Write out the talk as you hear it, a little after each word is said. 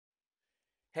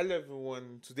Hello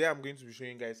everyone. Today I'm going to be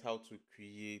showing you guys how to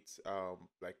create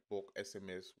like bulk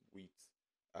SMS with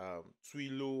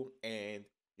Twilio and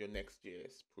your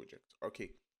Next.js project. Okay,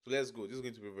 so let's go. This is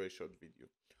going to be a very short video.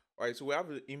 All right, so we have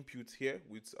the input here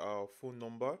with our phone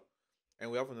number, and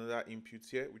we have another input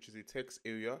here which is a text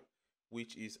area,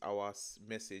 which is our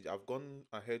message. I've gone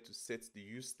ahead to set the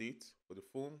use state for the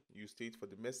phone, use state for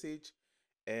the message,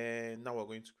 and now we're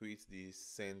going to create the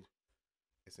send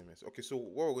SMS. Okay, so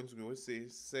what we're going to do, we'll say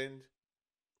send,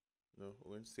 no,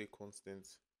 we're going to say constant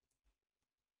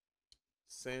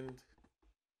send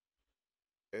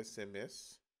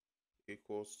SMS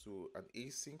equals to an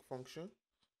async function,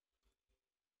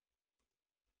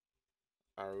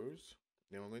 arrows.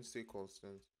 Then we're going to say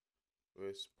constant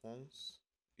response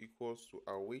equals to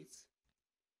await.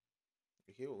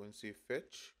 Okay, we're going to say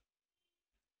fetch.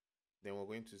 Then we're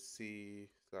going to say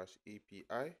slash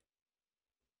API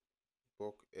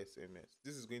bulk SMS.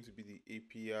 This is going to be the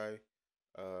API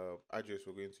address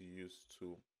we're going to use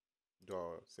to do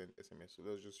our send SMS. So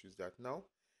let's just use that now.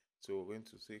 So we're going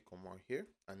to say command here,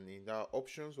 and in our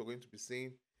options we're going to be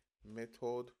saying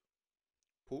method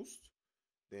post,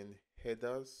 then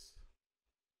headers,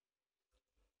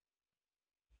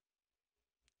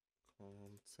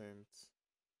 content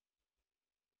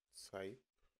type,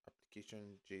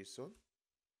 application JSON.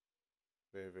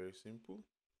 Very simple.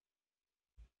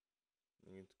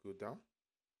 We're going to go down.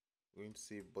 We're going to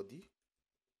say body,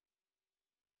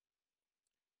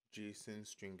 JSON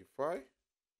stringify.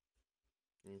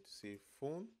 We're going to say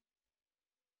phone,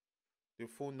 the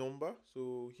phone number.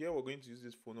 So here we're going to use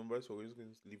this phone number, so we're just going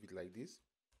to leave it like this,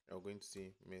 and we're going to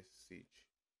say message.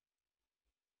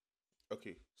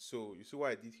 Okay, so you see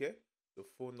what I did here? The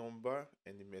phone number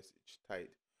and the message tied.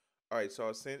 All right, so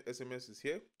our send SMS is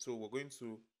here. So we're going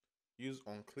to use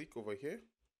on click over here,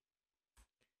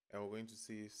 and we're going to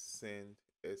say send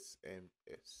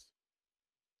SMS.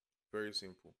 Very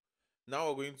simple. Now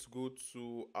we're going to go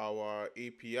to our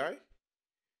API.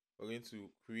 We're going to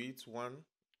create one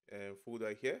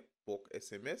folder here, bulk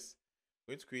SMS.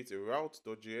 We're going to create a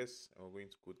route.js, and we're going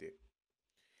to go there.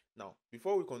 Now,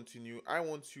 before we continue, I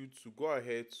want you to go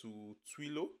ahead to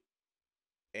Twilio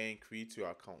and create your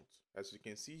account. As you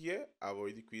can see here, I've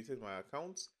already created my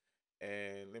account,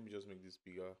 and let me just make this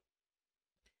bigger.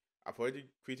 I've already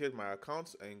created my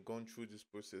account and gone through this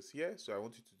process here, so I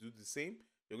want you to do the same.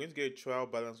 You're going to get a trial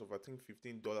balance of I think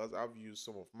 $15. I've used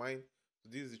some of mine, so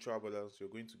this is the trial balance you're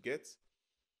going to get.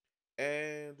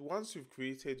 And once you've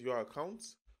created your account,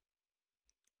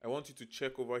 I want you to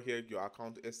check over here your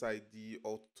account SID,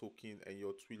 alt token, and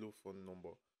your Twilio phone number.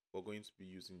 We're going to be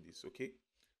using this, okay?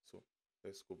 So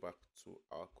let's go back to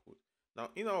our code. Now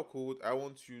in our code, I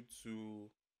want you to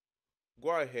go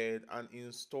ahead and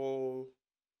install,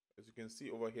 as you can see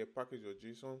over here,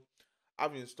 package.json.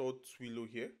 I've installed Twilio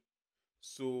here.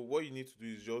 So what you need to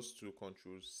do is just to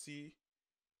Control C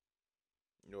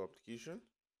your application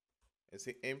and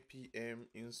say npm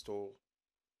install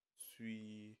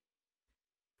Twilio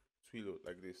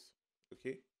like this,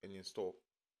 okay, and install,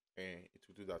 and it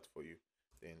will do that for you.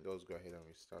 Then let's go ahead and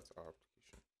restart our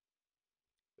application.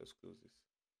 Let's close this.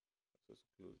 Let's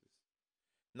close this.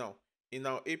 Now in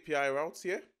our API routes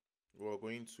here, we're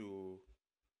going to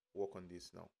work on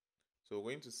this now. So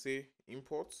we're going to say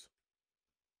import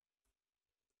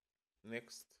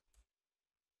next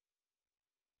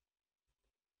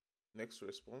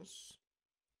response,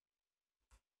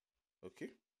 okay,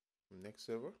 next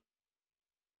server.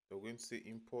 We're going to say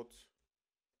import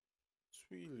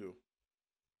Twilio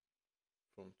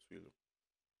from Twilio.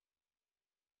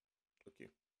 Okay,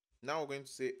 now we're going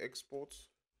to say export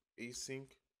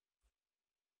async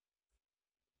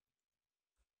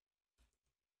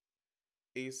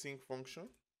function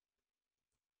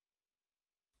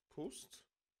post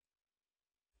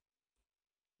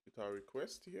with our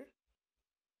request here.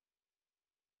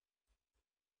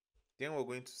 Then we're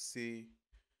going to say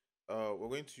we're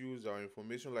going to use our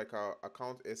information like our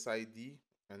account SID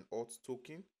and alt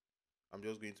token. I'm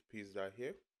just going to paste that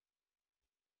here.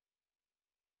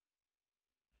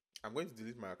 I'm going to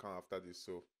delete my account after this,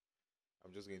 so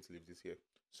I'm just going to leave this here.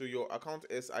 So your account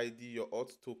SID, your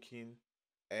alt token,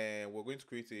 and we're going to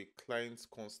create a client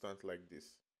constant like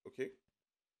this, okay?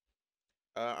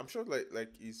 I'm sure like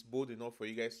it's bold enough for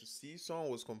you guys to see.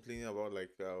 Someone was complaining about like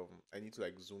I need to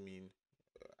like zoom in.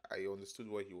 I understood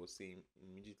what he was saying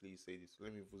immediately. He said it. So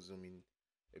let me zoom in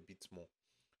a bit more.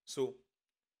 So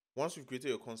once we've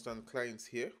created a constant client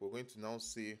here, we're going to now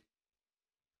say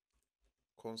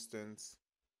constant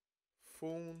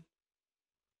phone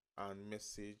and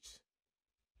message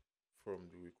from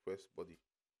the request body.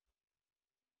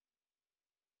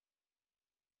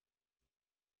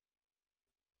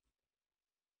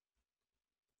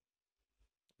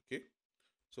 Okay,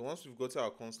 so once we've got our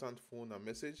constant phone and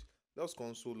message, let's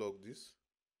console log this.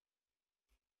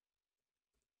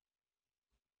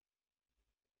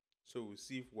 So we'll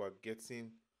see if we're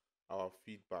getting our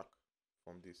feedback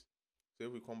from this. So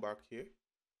if we come back here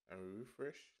and we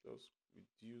refresh, let's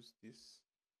reduce this.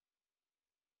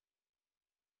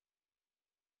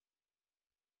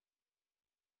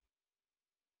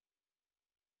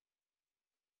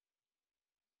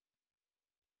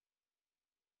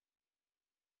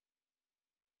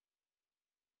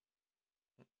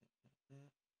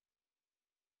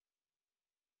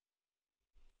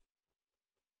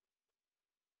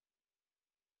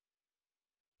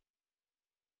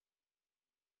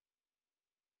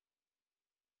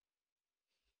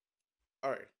 All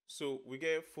right, so we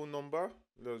get phone number.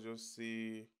 Let's just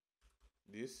say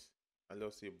this, and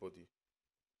let's say body,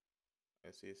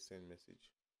 and say send message.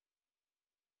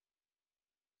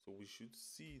 So we should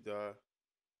see that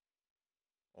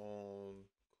on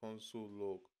console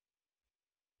log.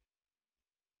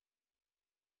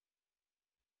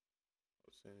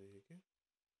 I'll send it again.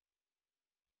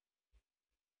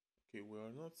 Okay, we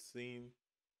are not seeing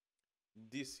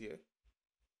this here.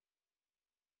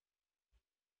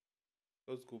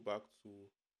 Let's go back to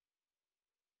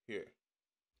here.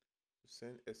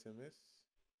 Send SMS.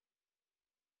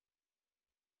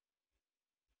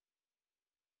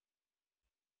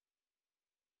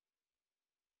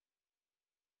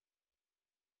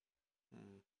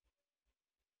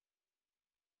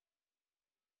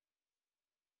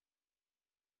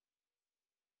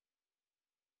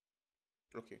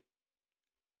 Okay.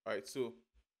 All right. So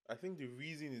I think the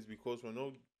reason is because we're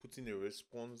not putting a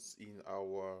response in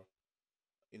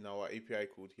our API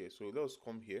code here. So let's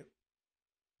come here.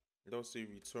 Let's say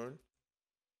return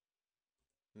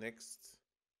next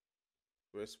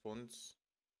response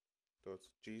dot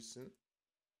JSON,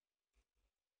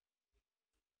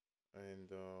 and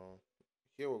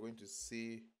here we're going to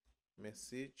say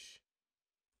message,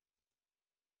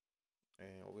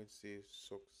 and we're going to say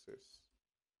success.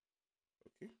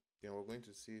 Okay, then we're going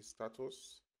to say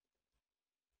status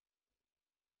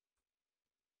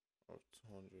of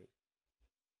 200.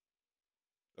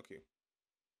 Okay,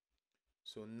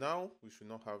 so now we should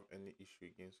not have any issue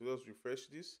again. So let's refresh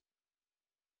this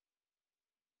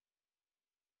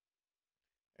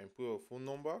and put a phone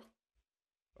number,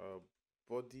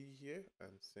 body here,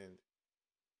 and send.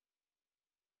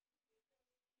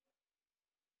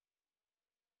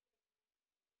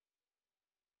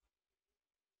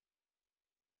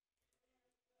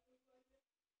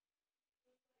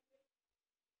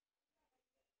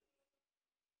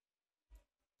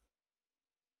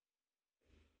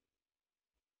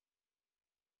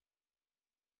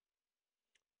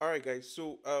 All right, guys.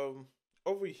 So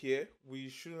over here we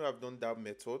shouldn't have done that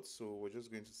method. So we're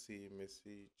just going to say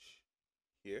message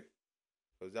here,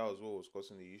 because that was what was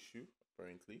causing the issue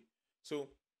apparently. So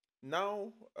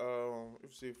now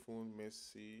if say phone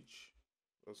message,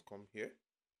 let's come here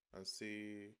and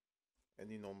say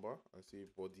any number and say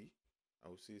body, and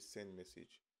we'll say send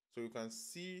message. So you can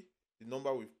see the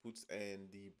number we've put and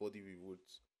the body we would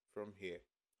from here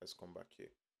has come back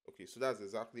here. Okay, so that's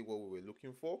exactly what we were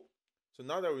looking for. So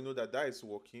now that we know that that is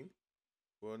working,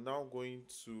 we're now going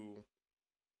to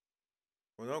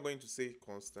say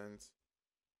constant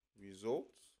result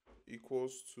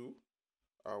equals to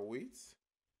await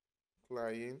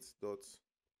client dot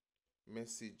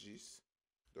messages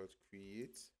dot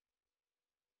create.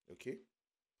 Okay,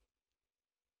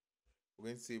 we're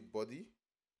going to say body.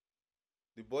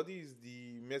 The body is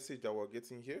the message that we're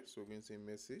getting here, so we're going to say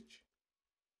message.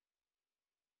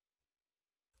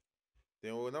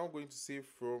 Then we're now going to say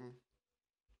from,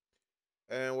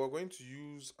 and we're going to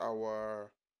use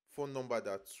our phone number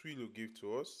that Twilio gave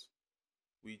to us,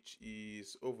 which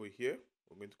is over here.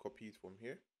 We're going to copy it from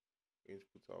here. We're going to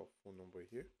put our phone number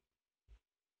here.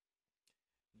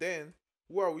 Then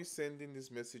who are we sending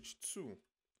this message to?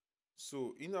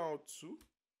 So in our to,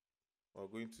 we're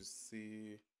going to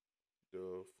say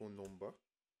the phone number.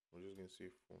 We're just going to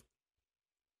say phone.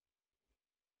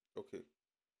 Okay,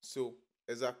 so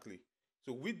exactly.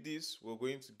 So with this, we're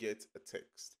going to get a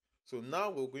text. So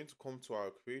now we're going to come to our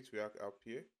create React app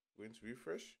here. We're going to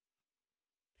refresh.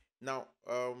 Now,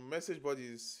 message body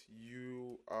is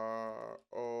you are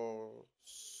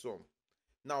awesome.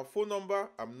 Now, phone number,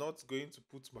 I'm not going to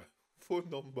put my phone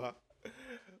number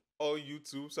on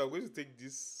YouTube. So I'm going to take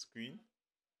this screen,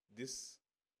 this,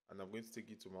 and I'm going to take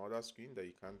it to my other screen that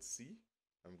you can't see.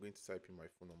 I'm going to type in my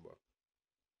phone number.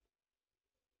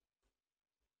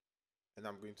 And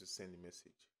I'm going to send a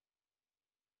message.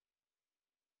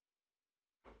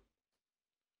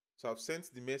 So I've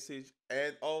sent the message,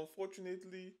 and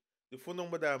unfortunately, the phone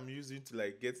number that I'm using to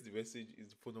like get the message is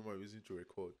the phone number I'm using to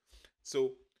record.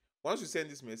 So once you send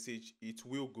this message, it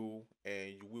will go and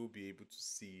you will be able to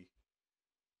see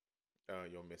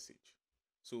your message.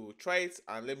 So try it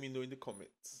and let me know in the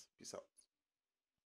comments. Peace out.